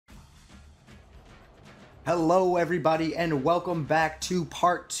Hello everybody and welcome back to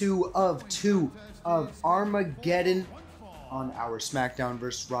part 2 of Armageddon on our Smackdown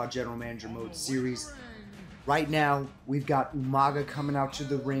vs. Raw General Manager Mode series. Right now, we've got Umaga coming out to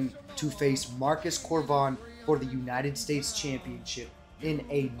the ring to face Marcus Corvon for the United States Championship in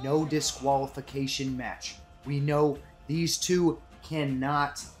a no disqualification match. We know these two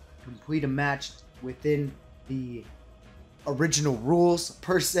cannot complete a match within the original rules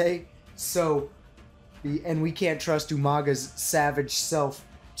per se, and we can't trust Umaga's savage self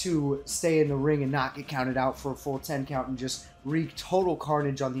to stay in the ring and not get counted out for a full 10 count and just wreak total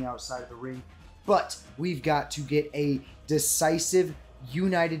carnage on the outside of the ring. But we've got to get a decisive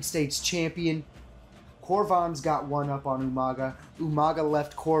United States champion. Corvon's got one up on Umaga. Umaga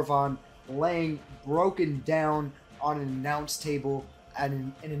left Corvon laying broken down on an announce table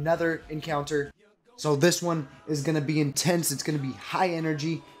and in another encounter. So this one is going to be intense, it's going to be high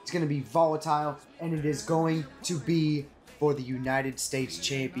energy, it's going to be volatile, and it is going to be for the United States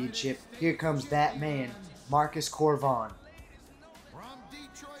Championship. Here comes that man, Marcus Corvon.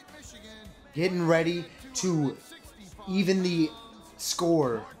 Getting ready to even the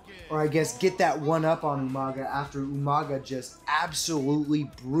score, or I guess get that one up on Umaga after Umaga just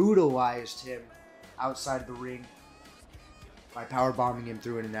absolutely brutalized him outside the ring by powerbombing him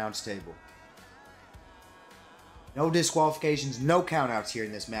through an announce table. No disqualifications, no countouts here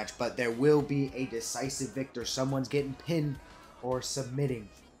in this match, but there will be a decisive victor. Someone's getting pinned or submitting.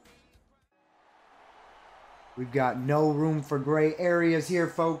 We've got no room for gray areas here,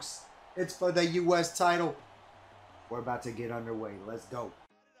 folks. It's for the U.S. title. We're about to get underway. Let's go.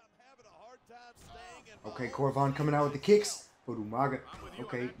 Okay, Corvon coming out with the kicks. But Umaga,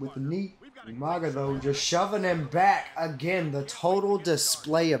 okay, with the knee. Umaga, though, just shoving him back. Again, the total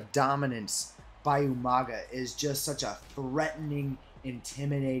display of dominance by Umaga is just such a threatening,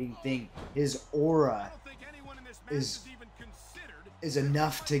 intimidating thing. His aura is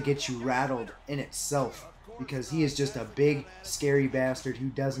enough to get you rattled in itself, because he is just a big, scary bastard who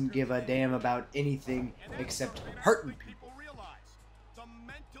doesn't give a damn about anything except hurting people.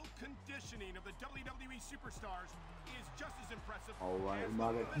 Alright,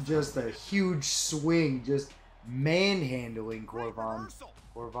 Umaga, just a huge swing, just manhandling Corvon.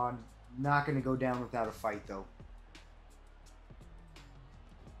 Corvon not going to go down without a fight, though.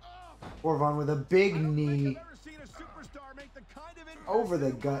 Corvon with a big knee over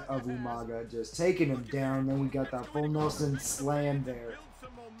the gut of Umaga, just taking him down. Then we got that full Nelson slam there.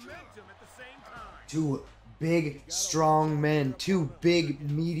 Two big, strong men, two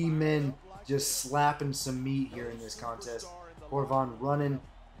big, meaty men just slapping some meat here in this contest. Corvon running,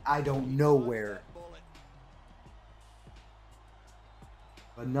 I don't know where.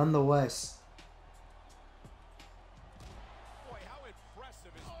 But nonetheless,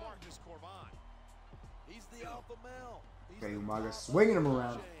 okay, Umaga swinging him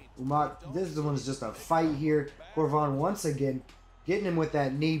around. This one's just a fight here. Corvon once again getting him with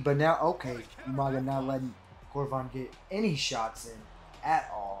that knee, but now, okay, Umaga not letting Corvon get any shots in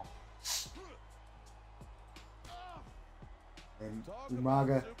at all. And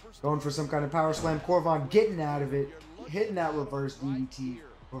Umaga going for some kind of power slam. Corvon getting out of it, hitting that reverse DDT.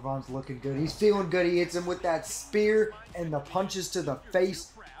 Corvon's looking good. He's feeling good. He hits him with that spear and the punches to the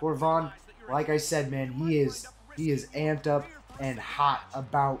face. Corvon, like I said, man, he is amped up and hot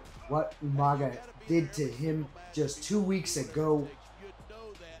about what Umaga did to him just 2 weeks ago.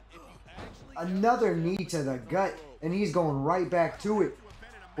 Another knee to the gut, and he's going right back to it.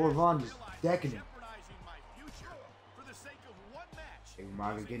 Corvon just decking him.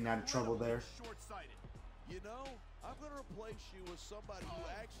 Umaga getting out of trouble there. You know, I'm going to replace you with somebody who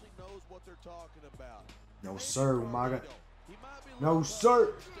actually knows what they're talking about. No, sir, Umaga. No, sir.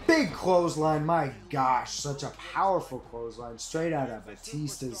 Big clothesline. My gosh, such a powerful clothesline. Straight out of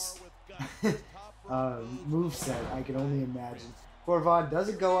Batista's moveset, I can only imagine. Corvon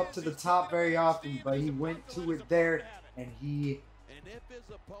doesn't go up to the top very often, but he went to it there, and he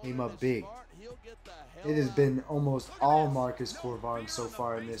came up big. It has been almost all Marcus Corvon so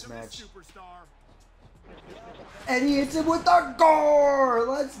far in this match. And he hits it with the gore!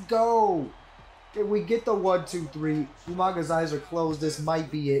 Let's go! Can we get the 1, 2, 3? Umaga's eyes are closed. This might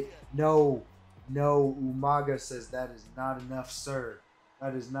be it. No. No, Umaga says that is not enough, sir.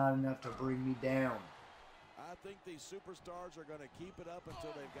 That is not enough to bring me down. I think these superstars are going to keep it up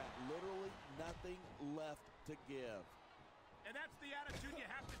until they've got literally nothing left to give. And that's the attitude you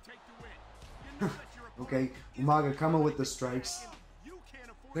have to take to win. You know that you're okay, Umaga coming with the strikes.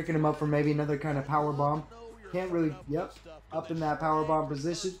 Picking him up for maybe another kind of power bomb. Can't really, yep, up in that power bomb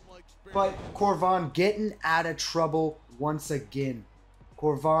position. But Corvon getting out of trouble once again.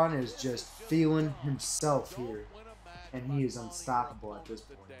 Corvan is just feeling himself here, and he is unstoppable at this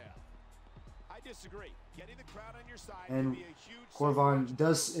point. I disagree. Getting the crowd on your side And would be a huge Corvan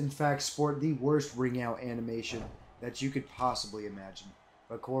does in fact sport the worst ring out animation that you could possibly imagine.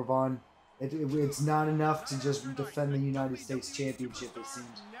 But Corvan, it's not enough to just defend the United States Championship, it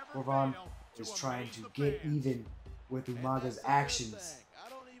seems. Corvan is trying to get even with Umaga's actions. I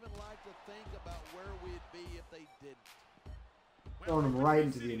don't even like to think about where we'd be if they didn't. Throwing him right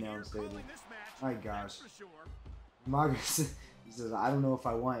into the announce table. My gosh. Umaga he says, I don't know if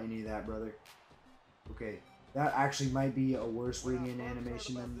I want any of that, brother. Okay, that actually might be a worse ring-in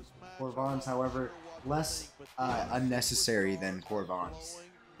animation than Corvan's, however, less unnecessary than Corvan's.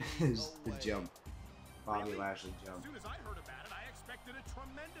 Is the jump. Bobby Lashley jump. As soon as I heard about it, I expected a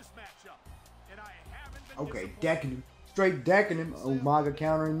tremendous matchup. And I haven't been Okay, disappointed. decking him. Straight decking him. Umaga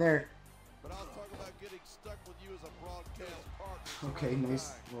countering there. But I'll talk about getting stuck with you as a broadcast partner. Okay,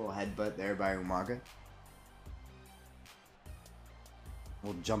 nice little headbutt there by Umaga.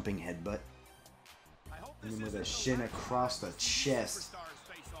 Little jumping headbutt. I hope And this then with isn't a the shin last across the time chest.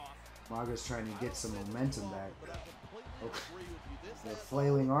 superstars face off. Umaga's trying to get some momentum back. But I completely Okay. agree with you. This The has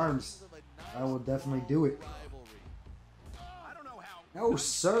flailing arms. of a nice I will definitely do it. I rivalry. don't know how. No,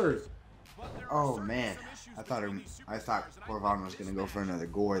 sir. But there are Oh certainly man, some issues I thought between these I thought superstars, and I Corvan think was this gonna go for match another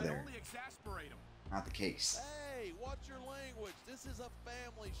gore might there. only exasperate 'em. Not the case. Hey, watch your language. This is a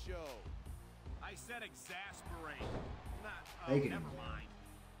family show. I said exasperate. Not. Oh, Take it, never man.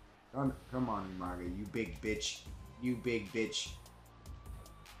 mind. Come on, Umaga, you big bitch. You big bitch.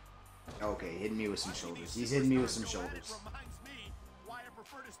 Okay, hitting me with some shoulders. He's hitting me with some shoulders. It reminds me why I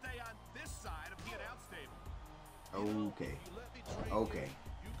prefer to stay on this side of the announce table. Okay. You let me train Okay.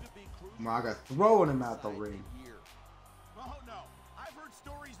 you, you could be crucial Umaga to throwing him out the inside ring. a year. Oh no, I've heard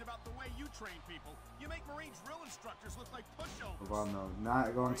stories about the way you train people. You make Marine drill instructors look like pushovers. Corvan though,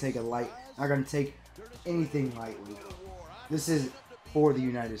 not gonna take a light. Not gonna take anything lightly. This is for the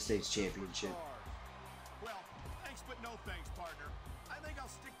United States Championship. Well, thanks but no thanks, partner. I think I'll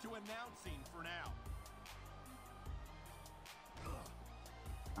stick to announcing for now.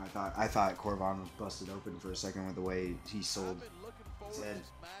 I thought Corvan was busted open for a second with the way he sold. I've been looking forward to Said.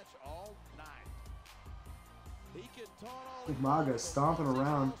 this match all night. He can taunt all he Umaga wants, but stomping once he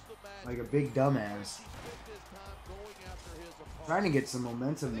around lost the match, like a big dumbass. he spent his time going after his opponent. Trying to get some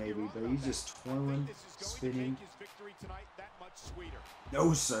momentum maybe, but he's just twirling, spinning. His victory tonight that much sweeter.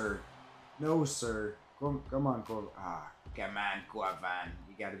 No sir. No sir. Come on, Corvan. Come on, Corvan.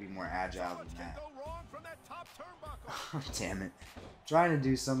 You gotta be more agile Much than can that. go wrong from that top turnbuckle. Damn it. Trying to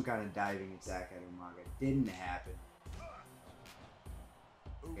do some kind of diving attack at Umaga. Didn't happen.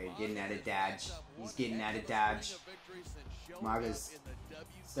 Okay, getting out of dodge. He's getting out of dodge. Umaga's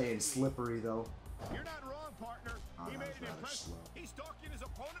staying slippery though. You're not wrong, partner. Oh, He that made was an rather impression. slow. He's stalking his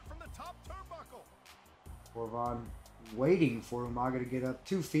opponent from the top turnbuckle. Corvan waiting for Umaga to get up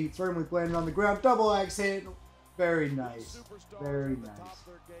 2 feet, firmly planted on the ground. Double axe handle. Very nice. Very nice. Top of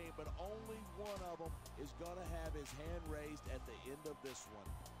their game, but only one of them is going to have his hand raised at the end of this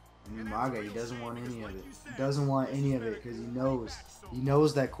one. And Umaga, he doesn't want any of it. He doesn't want any of it because he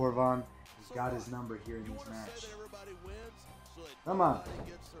knows that Corvan has got his number here in You this want to match. say that everybody wins so that Come on.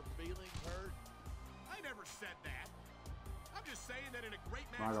 nobody gets their feelings hurt? I never said that. I'm just saying that in a great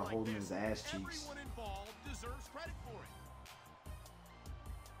match Umaga like holding this, his ass cheeks. everyone involved deserves credit for it.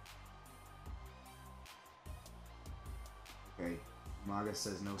 Okay, Umaga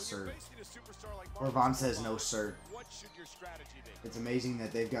says no When sir. you're facing a superstar like Corvan Marcus says no Corvan, sir. What should your strategy be? It's amazing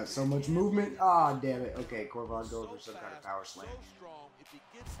that they've got so much movement. Ah, damn it. Okay, Corvan goes for some kind of power slam. So strong, if he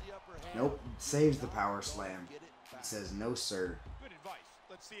gets the upper hand, Nope, saves the power slam. get it He back. says no sir. Good advice.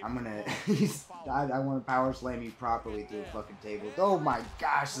 Let's see if I'm you gonna. can He's, follow. I want to power slam you properly through a fucking table. Oh my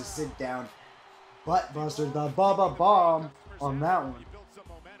gosh, the sit down butt buster, the Bubba Bomb on that one. You built some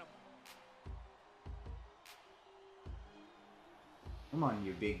momentum. Come on,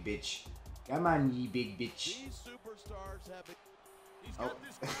 you big bitch. Come on, you big bitch. These superstars have He's Oh. got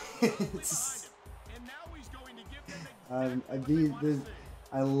this guy firmly behind him, and now he's going to give them exactly what they want to see.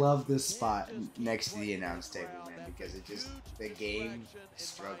 I love this spot next to the announce table, man, because it just the game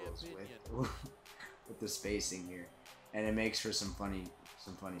struggles with the spacing here, and it makes for some funny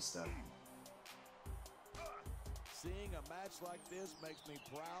stuff. Seeing a match like this makes me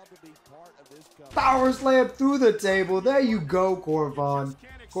proud to be part of this company. Power slam through the table. There you go, Corvan.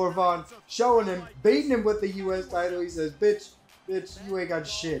 Corvan showing him, beating him with the U.S. title. He says, "Bitch, you ain't got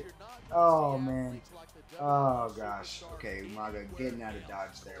shit." Oh man. Oh gosh. Okay, Umaga getting out of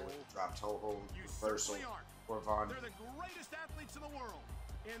dodge there with the drop toe hold You reversal. certainly aren't. Corvan They're the greatest athletes in the world,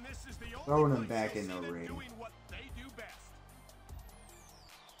 and this is the only Throwing him place back you'll in see the them ring. doing what they do best.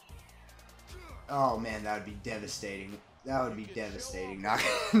 Oh man, that would be devastating. That would be devastating. Not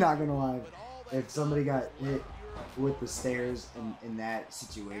gonna lie. If somebody got hit with the stairs in that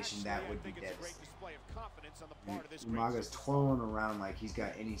situation, that would be devastating. Umaga's twirling around like he's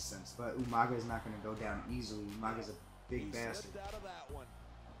got any sense, but Umaga's not gonna go down easily. Umaga's a big bastard.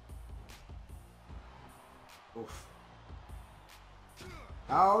 Oof.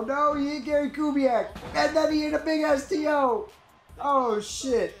 Oh no, he hit Gary Kubiak, and then he hit a big STO. Oh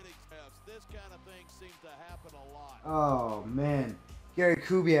shit. Oh man, Gary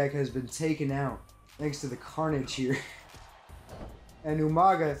Kubiak has been taken out thanks to the carnage here. And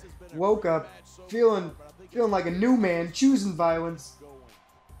Umaga woke up feeling like a new man, choosing violence.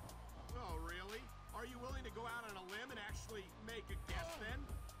 Oh, really? Are you willing to go out on a limb and actually make a guess then?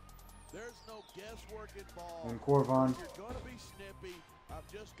 There's no guesswork involved. And Corvon You're gonna be snippy. I'm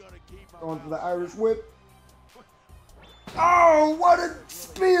just gonna keep my going for the Irish whip. Oh, what a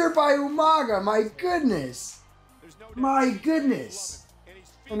spear by Umaga! My goodness! My goodness!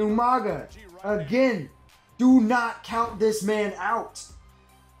 And Umaga, again, do not count this man out.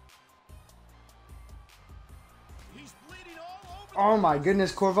 Oh my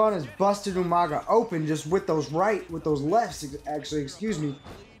goodness, Corvon has busted Umaga open just with those lefts, actually, excuse me.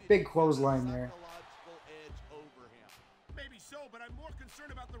 Big clothesline there. Maybe so, but I'm more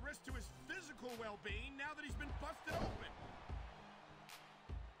concerned about the risk to his physical well-being now that he's been busted open.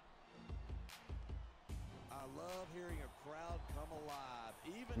 I love hearing a crowd come alive.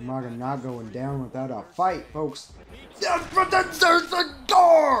 Even Umaga not going down without a fight, folks. Yes, but then there's the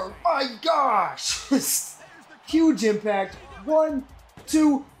door! My gosh! Huge impact. 1,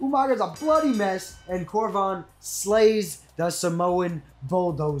 2, Umaga's a bloody mess, and Corvon slays the Samoan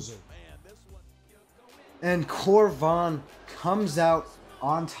bulldozer. And Corvon comes out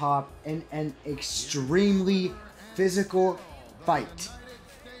on top in an extremely physical fight.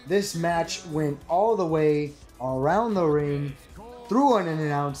 This match went all the way around the ring, through an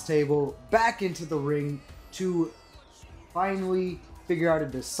announce table, back into the ring to finally figure out a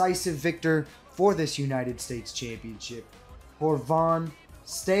decisive victor for this United States Championship. Corvon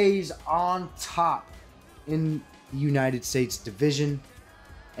stays on top in the United States division,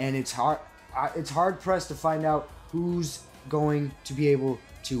 and it's hard pressed to find out who's going to be able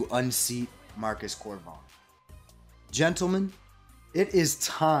to unseat Marcus Corvon. Gentlemen, it is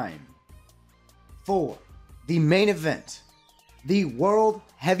time for the main event, the World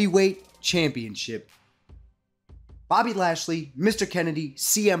Heavyweight Championship. Bobby Lashley, Mr. Kennedy,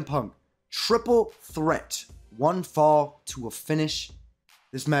 CM Punk, triple threat. One fall to a finish.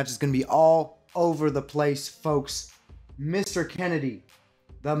 This match is going to be all over the place, folks. Mr. Kennedy,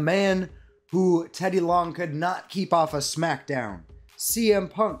 the man who Teddy Long could not keep off a Smackdown. CM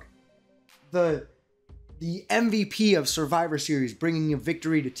Punk, the MVP of Survivor Series, bringing a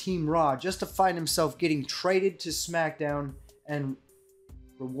victory to Team Raw just to find himself getting traded to SmackDown and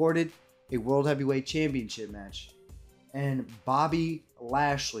rewarded a World Heavyweight Championship match. And Bobby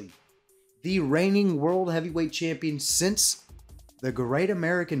Lashley, the reigning World Heavyweight Champion since the Great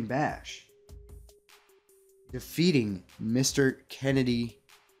American Bash, defeating Mr. Kennedy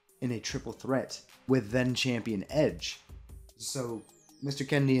in a triple threat with then champion Edge. So Mr.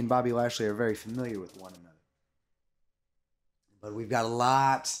 Kennedy and Bobby Lashley are very familiar with one another. But we've got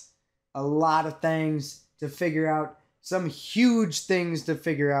a lot of things to figure out, some huge things to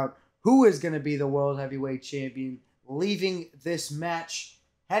figure out. Who is going to be the World Heavyweight Champion leaving this match,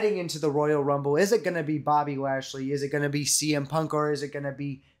 heading into the Royal Rumble? Is it going to be Bobby Lashley? Is it going to be CM Punk? Or is it going to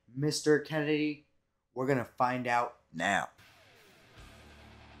be Mr. Kennedy? We're going to find out now.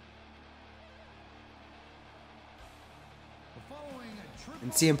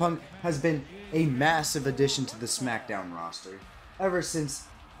 And CM Punk has been a massive addition to the SmackDown roster ever since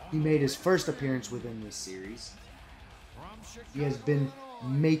he made his first appearance within this series. He has been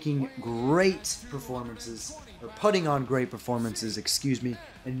making great performances, or putting on great performances, excuse me,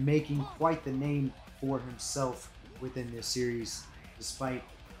 and making quite the name for himself within this series, despite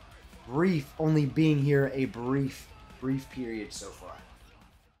only being here a brief period so far.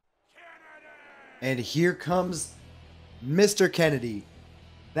 And here comes Mr. Kennedy,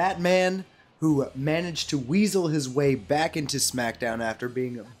 that man who managed to weasel his way back into SmackDown after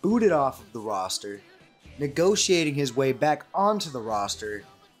being booted off of the roster, negotiating his way back onto the roster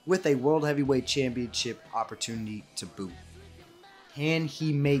with a World Heavyweight Championship opportunity to boot. Can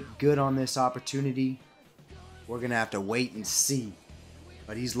he make good on this opportunity? We're going to have to wait and see.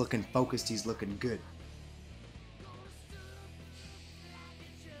 But he's looking focused, he's looking good.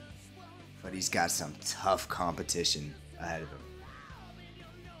 But he's got some tough competition ahead of him.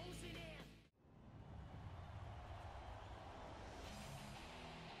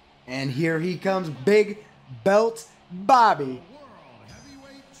 And here he comes, big belt Bobby.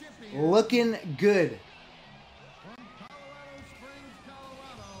 Looking good.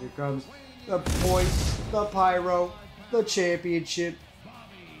 Here comes the points, the pyro, the championship,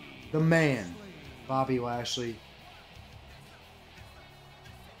 the man, Bobby Lashley.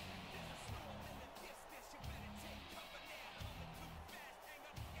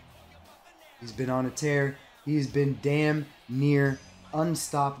 He's been on a tear. He's been damn near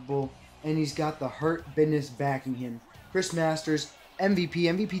unstoppable. And he's got the Hurt Business backing him. Chris Masters, MVP.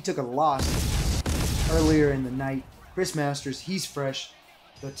 MVP took a loss earlier in the night. Chris Masters, he's fresh.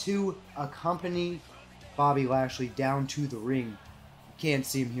 The two accompany Bobby Lashley down to the ring. You can't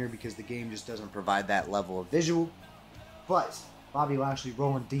see him here because the game just doesn't provide that level of visual. But Bobby Lashley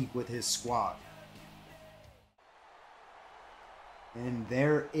rolling deep with his squad. And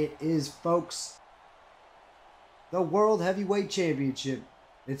there it is, folks. The World Heavyweight Championship.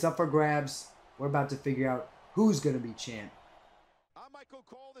 It's up for grabs. We're about to figure out who's going to be champ. I'm Michael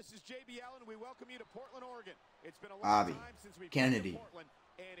Cole. This is JB Allen. We welcome you to Portland, Oregon. It's been a long Bobby, time since we've Kennedy, been to Portland,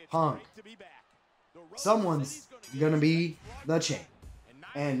 and it's Punk. great to be back. The road Someone's going to be the champ.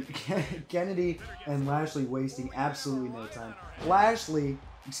 and And Kennedy and Lashley wasting absolutely no time.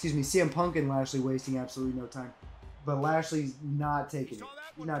 CM Punk and Lashley wasting absolutely no time. But Lashley's not taking it.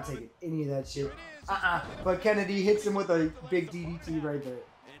 He's not taking any of that shit. But Kennedy hits him with a big DDT right there.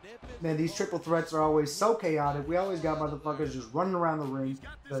 Man, these triple threats are always so chaotic. We always got motherfuckers just running around the ring.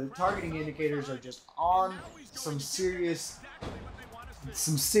 The targeting indicators are just on some serious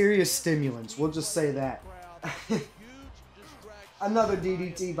stimulants. We'll just say that. Another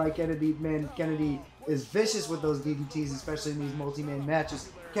DDT by Kennedy. Man, Kennedy is vicious with those DDTs, especially in these multi-man matches.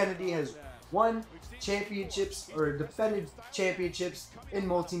 Kennedy has won championships or defended championships in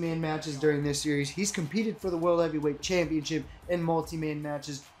multi-man matches during this series. He's competed for the World Heavyweight Championship in multi-man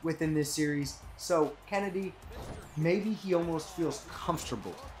matches within this series. So Kennedy, maybe he almost feels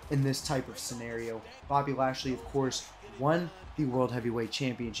comfortable in this type of scenario. Bobby Lashley, of course, won the World Heavyweight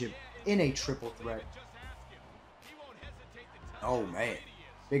Championship in a triple threat. Oh man,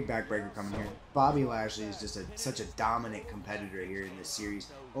 big backbreaker coming here. Bobby Lashley is just such a dominant competitor here in this series.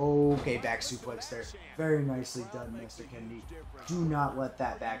 Okay, back suplex there. Very nicely done, Mr. Kennedy. Do not let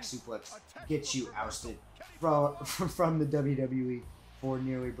that back suplex get you ousted from the WWE for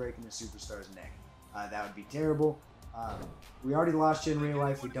nearly breaking the superstar's neck. That would be terrible. We already lost you in real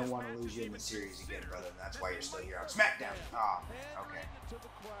life. We don't want to lose you in the series again, brother. And that's why you're still here on Smackdown. Oh, man. Okay.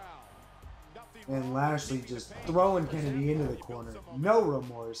 And Lashley just throwing Kennedy into the corner. No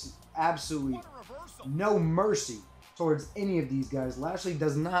remorse. Absolutely no mercy towards any of these guys. Lashley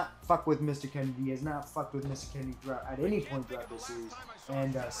does not fuck with Mr. Kennedy. He has not fucked with Mr. Kennedy at any point throughout this series.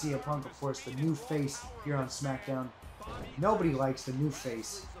 And CM Punk, of course, the new face here on SmackDown. Nobody likes the new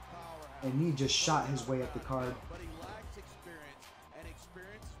face. And he just shot his way up the card.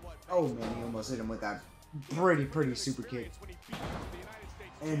 Oh man, he almost hit him with that pretty super kick.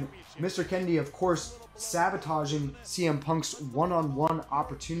 And Mr. Kennedy, of course, sabotaging CM Punk's one-on-one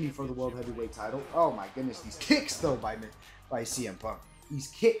opportunity for the World Heavyweight title. Oh my goodness, these kicks though by CM Punk. These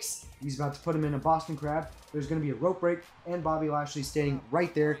kicks. He's about to put him in a Boston Crab. There's going to be a rope break, and Bobby Lashley standing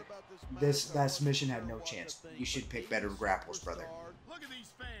right there. That submission had no chance. You should pick better grapples, brother.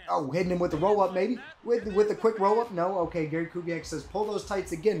 Oh, hitting him with the roll-up, maybe? With the quick roll-up? No? Okay, Gary Kubiak says, pull those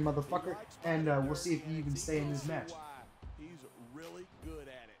tights again, motherfucker. And we'll see if you even stay in this match.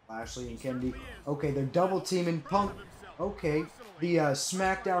 Lashley and Kennedy. Okay, they're double-teaming Punk. Okay, the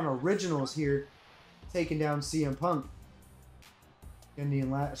SmackDown Originals here taking down CM Punk. Kennedy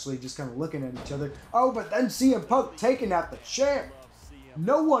and Lashley just kind of looking at each other. Oh, but then CM Punk taking out the champ.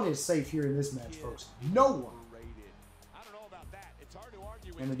 No one is safe here in this match, folks. No one.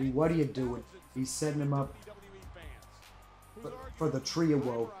 Kennedy, what are you doing? He's setting him up for the Tree of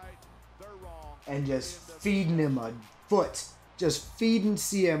Woe. And just feeding him a foot. Just feeding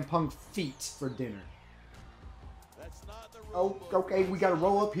CM Punk feet for dinner. Oh, okay, we got a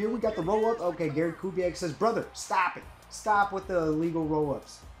roll up here. We got the roll up. Okay, Gary Kubiak says, brother, stop it. Stop with the illegal roll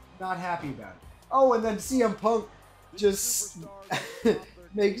ups. Not happy about it. Oh, and then CM Punk just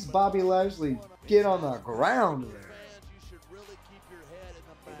makes Bobby Lashley get on the ground there.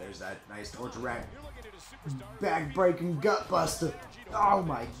 Okay, there's that nice torture rack. Back-breaking gut buster. Oh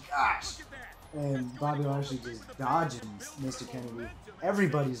my gosh. And Bobby Lashley just dodging Mr. Kennedy.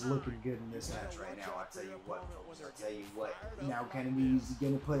 Everybody's looking good in this match right now. I'll tell you what, folks. I'll tell you what. Now Kennedy's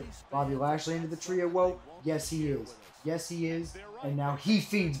going to put Bobby Lashley into the Tree of Woe. Yes, he is. Yes, he is. And now he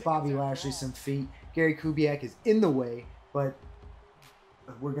feeds Bobby Lashley some feet. Gary Kubiak is in the way, but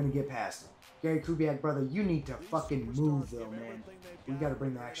we're going to get past it. Gary Kubiak, brother, you need to fucking move, though, man. We got to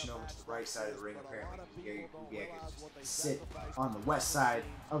bring the action over to the right side of the ring, apparently. Gary Kubiak is just sit on the west side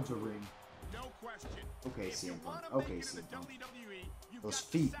of the ring. Okay, CM Punk. Okay, CM Punk. Those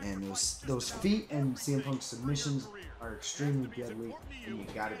feet, man. Those feet and CM Punk's submissions are extremely deadly, and you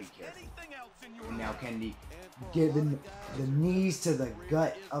got to be careful. And now Kennedy giving the knees to the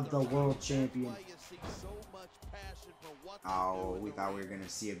gut of the world champion. Oh, we thought we were going to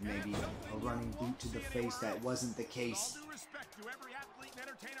see maybe a running boot to the face. That wasn't the case.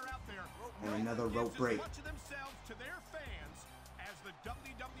 And another rope break.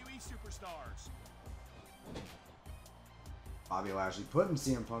 Bobby Lashley putting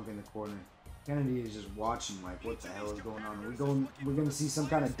CM Punk in the corner. Kennedy is just watching like, what the hell is going on? We're going to see some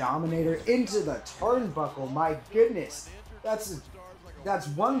kind of dominator into the turnbuckle. My goodness. That's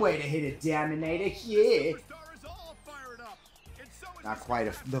one way to hit a dominator. Yeah. Not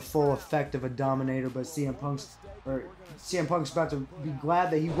quite the full effect of a dominator, but CM Punk's about to be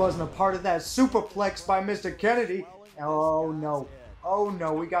glad that he wasn't a part of that superplex by Mr. Kennedy. Oh no. Oh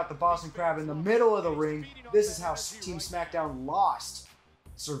no, we got the Boston Crab in the middle of the ring. This is how Team Smackdown lost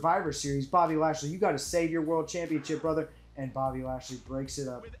Survivor Series. Bobby Lashley, you got to save your world championship, brother. And Bobby Lashley breaks it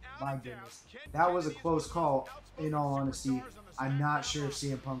up. My goodness. That was a close call, in all honesty. I'm not sure if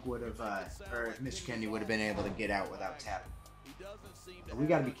CM Punk would have, or if Mr. Kennedy would have been able to get out without tapping. But we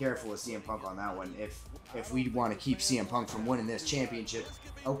got to be careful with CM Punk on that one. If we want to keep CM Punk from winning this championship.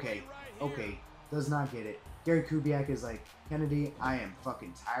 Okay, does not get it. Gary Kubiak is like, Kennedy, I am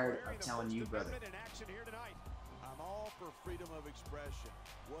fucking tired of telling you, brother.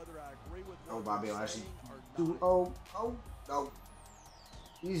 Oh, Bobby Lashley. Oh.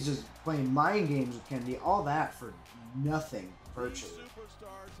 He's just playing mind games with Kennedy. All that for nothing, virtually.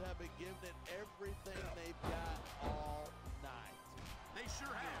 Superstars have been given it everything they've got all night. They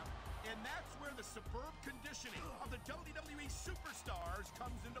sure have. And that's where the superb conditioning of the WWE superstars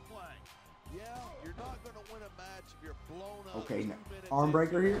comes into play. Yeah, you're not going to win a match if you're blown up. Okay, arm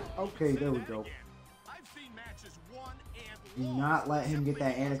breaker here. Okay, there we go. I've seen matches won and Do not let him get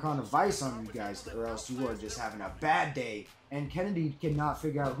that Anaconda Vice on you guys, or else you are just having a bad day. And Kennedy cannot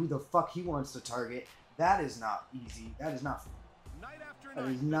figure out who the fuck he wants to target. That is not easy. That is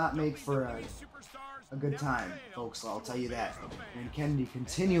not made for a good time, folks. I'll tell you that. And Kennedy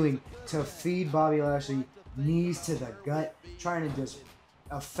continuing to feed Bobby Lashley knees to the gut, trying to just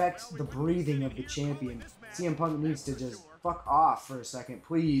affect the breathing of the champion. CM Punk needs to just fuck off for a second,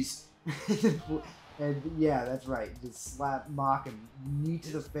 please. And yeah, that's right. Just mock him. Knee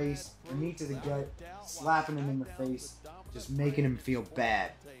to the face, or knee to the gut, slapping him in the face, just making him feel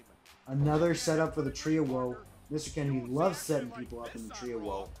bad. Another setup for the Tree of Woe. Mr. Kennedy loves setting people up in the Tree of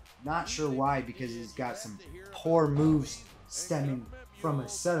Woe. Not sure why, because he's got some poor moves stemming from a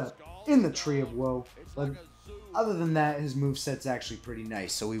setup in the Tree of Woe. But other than that, his moveset's actually pretty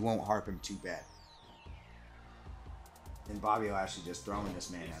nice, so we won't harp him too bad. And Bobby Lashley just throwing this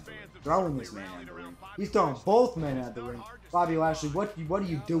man out the ring. He's throwing both men out the ring. Bobby Lashley, what are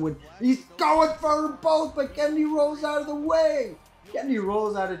you doing? He's going for them both, but Kennedy rolls out of the way. Kennedy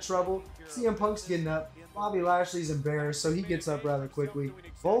rolls out of trouble. CM Punk's getting up. Bobby Lashley's embarrassed, so he gets up rather quickly.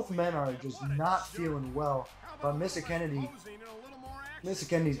 Both men are just not feeling well. But Mr. Kennedy's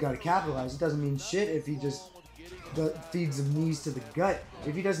got to capitalize. It doesn't mean shit if he just feeds him knees to the gut.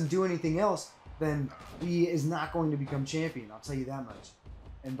 If he doesn't do anything else, then he is not going to become champion. I'll tell you that much.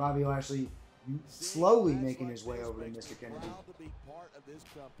 And Bobby Lashley slowly making his way over to Mr. Kennedy.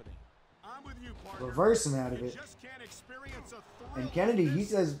 Reversing out of it. And Kennedy, he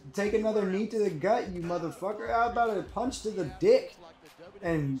says, take another knee to the gut, you motherfucker. How about a punch to the dick?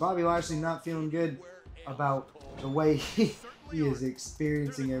 And Bobby Lashley not feeling good about the way he is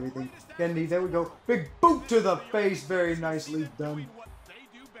experiencing everything. Kennedy, there we go. Big boot to the face. Very nicely done.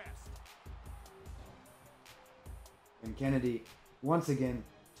 And Kennedy, once again,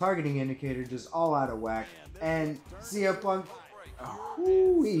 targeting indicator just all out of whack. And CM Punk,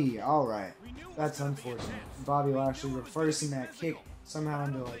 alright. That's unfortunate. Bobby Lashley reversing that kick somehow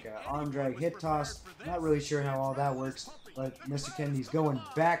into like an arm drag hip toss. Not really sure how all that works, but Mr. Kennedy's going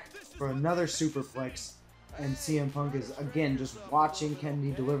back for another superplex. And CM Punk is, again, just watching Kennedy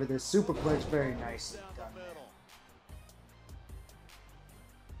deliver this superplex very nicely done.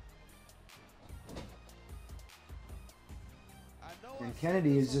 And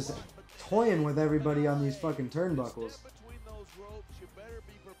Kennedy is just toying with everybody on these fucking turnbuckles.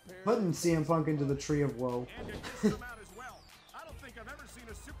 Putting CM Punk into the Tree of Woe.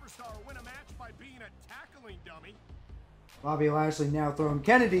 Bobby Lashley now throwing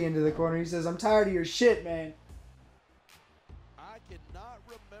Kennedy into the corner. He says, I'm tired of your shit, man. I cannot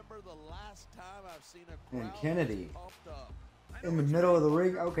remember the last And Kennedy in the middle of the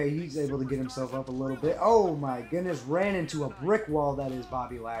ring. Okay, he's able to get himself up a little bit. Oh my goodness, ran into a brick wall. That is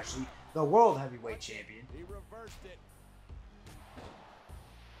Bobby Lashley, the World Heavyweight Champion. He reversed it.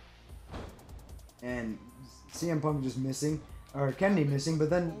 And CM Punk just missing, or Kennedy missing, but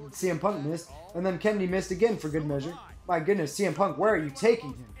then CM Punk missed, and then Kennedy missed again for good measure. My goodness, CM Punk, where are you taking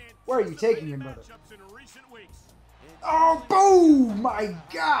him? Where are you taking him, brother? Oh, boom! My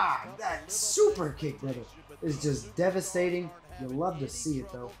God, that super kick, brother, is just devastating. You love to see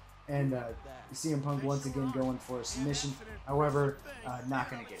it, though. And CM Punk once again going for a submission. However, not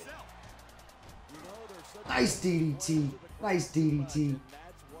going to get it. Nice DDT. Nice DDT.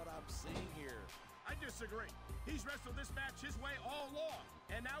 He's wrestled this match his way all along,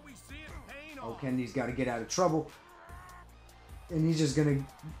 and now we see it paying off. Oh, Kennedy's got to get out of trouble. And he's just going to...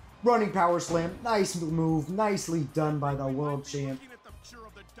 Running power slam. Nice move. Nicely done by the world champ.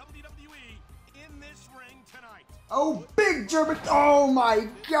 Oh, big German. Oh, my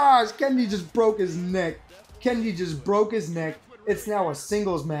gosh. Kennedy just broke his neck. Kennedy just broke his neck. It's now a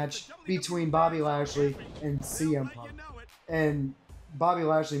singles match between Bobby Lashley and CM Punk. And Bobby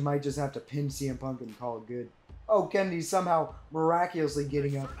Lashley might just have to pin CM Punk and call it good. Oh, Kennedy's somehow miraculously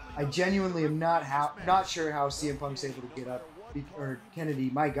getting up. I genuinely am not sure how CM Punk's able to get up. Or Kennedy,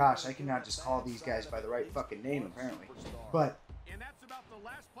 my gosh, I cannot just call these guys by the right fucking name, apparently. But,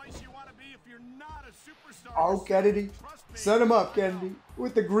 oh, Kennedy, set him up, Kennedy,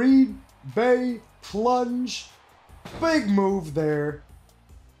 with the Green Bay plunge. Big move there.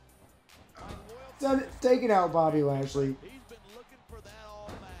 Taking out Bobby Lashley.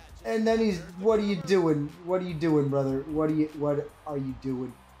 And then he's, what are you doing? What are you doing, brother? What are you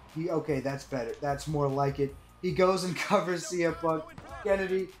doing? Okay, that's better. That's more like it. He goes and covers CM Punk.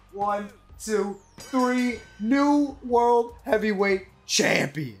 Kennedy, 1, 2, 3. New World Heavyweight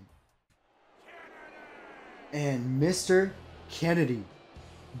Champion. And Mr. Kennedy,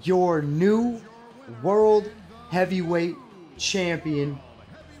 your new World Heavyweight Champion.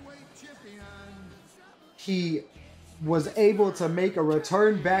 He was able to make a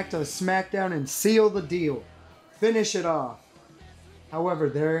return back to SmackDown and seal the deal. Finish it off.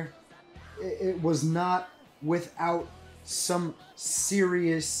 However, it was not without some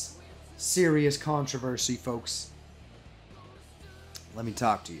serious controversy, folks. Let me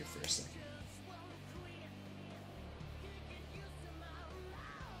talk to you for a second.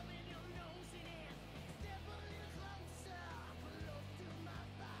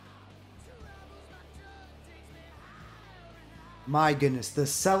 My goodness, the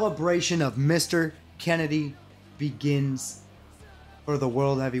celebration of Mr. Kennedy begins for the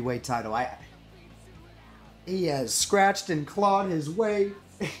World Heavyweight title. He has scratched and clawed his way.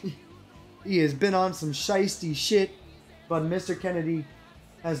 He has been on some shiesty shit, but Mr. Kennedy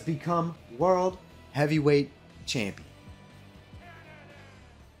has become World Heavyweight Champion.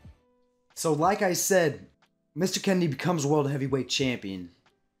 So like I said, Mr. Kennedy becomes World Heavyweight Champion.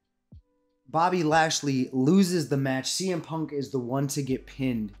 Bobby Lashley loses the match. CM Punk is the one to get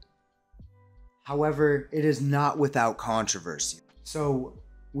pinned. However, it is not without controversy. So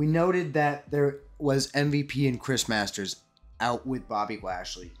we noted that there was MVP and Chris Masters out with Bobby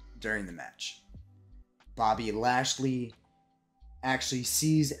Lashley during the match. Bobby Lashley actually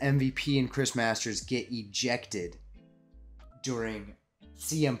sees MVP and Chris Masters get ejected during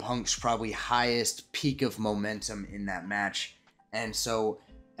CM Punk's probably highest peak of momentum in that match. And so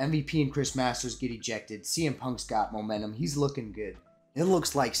MVP and Chris Masters get ejected. CM Punk's got momentum. He's looking good. It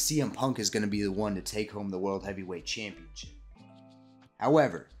looks like CM Punk is going to be the one to take home the World Heavyweight Championship.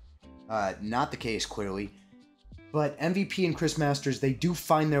 However, not the case clearly. But MVP and Chris Masters, they do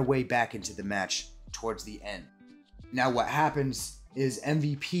find their way back into the match towards the end. Now what happens is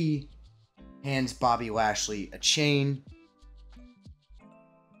MVP hands Bobby Lashley a chain.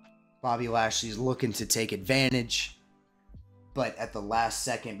 Bobby Lashley's looking to take advantage. But at the last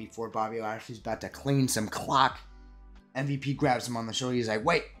second, before Bobby Lashley's about to clean some clock, MVP grabs him on the shoulder. He's like,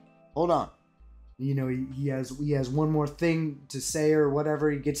 wait, hold on. You know, he has one more thing to say or whatever.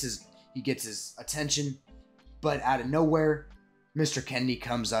 He gets his attention. But out of nowhere, Mr. Kennedy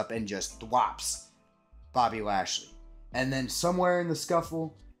comes up and just thwops Bobby Lashley. And then somewhere in the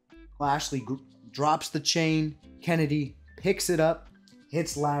scuffle, Lashley drops the chain. Kennedy picks it up,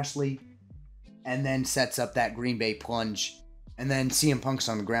 hits Lashley, and then sets up that Green Bay plunge. And then CM Punk's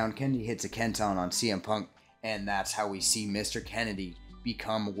on the ground. Kennedy hits a Kenton on CM Punk. And that's how we see Mr. Kennedy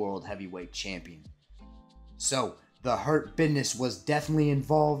become World Heavyweight Champion. So, the Hurt Business was definitely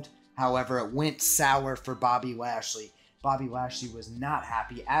involved. However, it went sour for Bobby Lashley. Bobby Lashley was not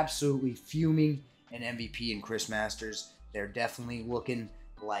happy, absolutely fuming. And MVP and Chris Masters, they're definitely looking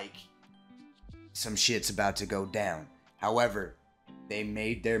like some shit's about to go down. However, they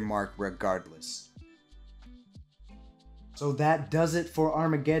made their mark regardless. So that does it for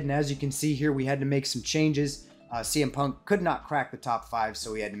Armageddon. As you can see here, we had to make some changes. CM Punk could not crack the top 5,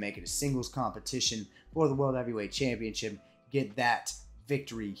 so we had to make it a singles competition for the World Heavyweight Championship. Get that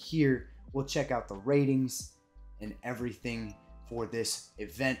victory here. We'll check out the ratings and everything for this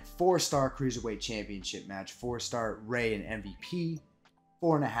event. 4-star Cruiserweight Championship match. 4-star Ray and MVP.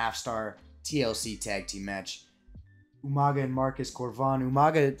 4.5-star TLC Tag Team match. Umaga and Marcus Corvan.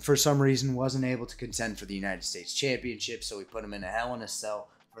 Umaga, for some reason, wasn't able to contend for the United States Championship, so we put him in a Hell in a Cell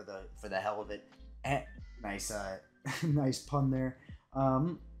for the hell of it. Nice, nice pun there.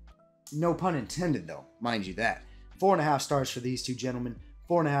 No pun intended, though, mind you that. 4.5 stars for these two gentlemen.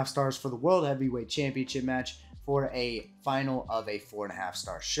 4.5 stars for the World Heavyweight Championship match for a final of a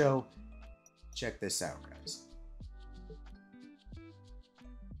 4.5-star show. Check this out, guys.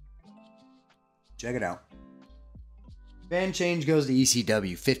 Check it out. Fan change goes to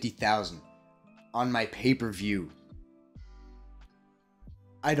ECW, 50,000 on my pay-per-view.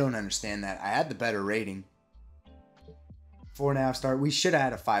 I don't understand that. I had the better rating. 4.5 star. We should have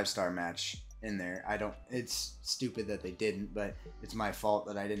had a 5-star match in there. It's stupid that they didn't, but it's my fault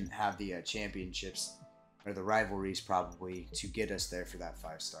that I didn't have the championships or the rivalries probably to get us there for that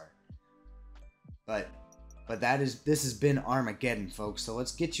 5-star. But this has been Armageddon, folks. So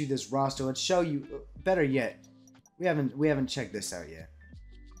let's get you this roster. Let's show you. Better yet, we haven't checked this out yet,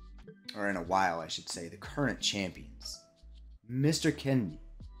 or in a while, I should say. The current champions: Mr. Kennedy,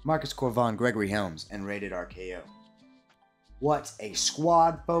 Marcus Corvan, Gregory Helms, and Rated RKO. What a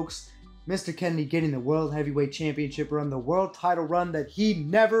squad, folks. Mr. Kennedy getting the World Heavyweight Championship run, the world title run that he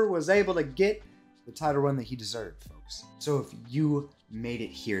never was able to get, the title run that he deserved, folks. So if you made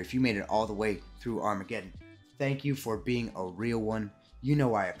it here, if you made it all the way through Armageddon, thank you for being a real one. You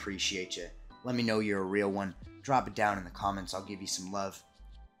know I appreciate you. Let me know you're a real one. Drop it down in the comments. I'll give you some love.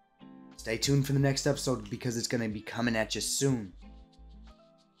 Stay tuned for the next episode because it's going to be coming at you soon.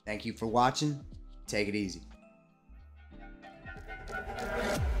 Thank you for watching. Take it easy.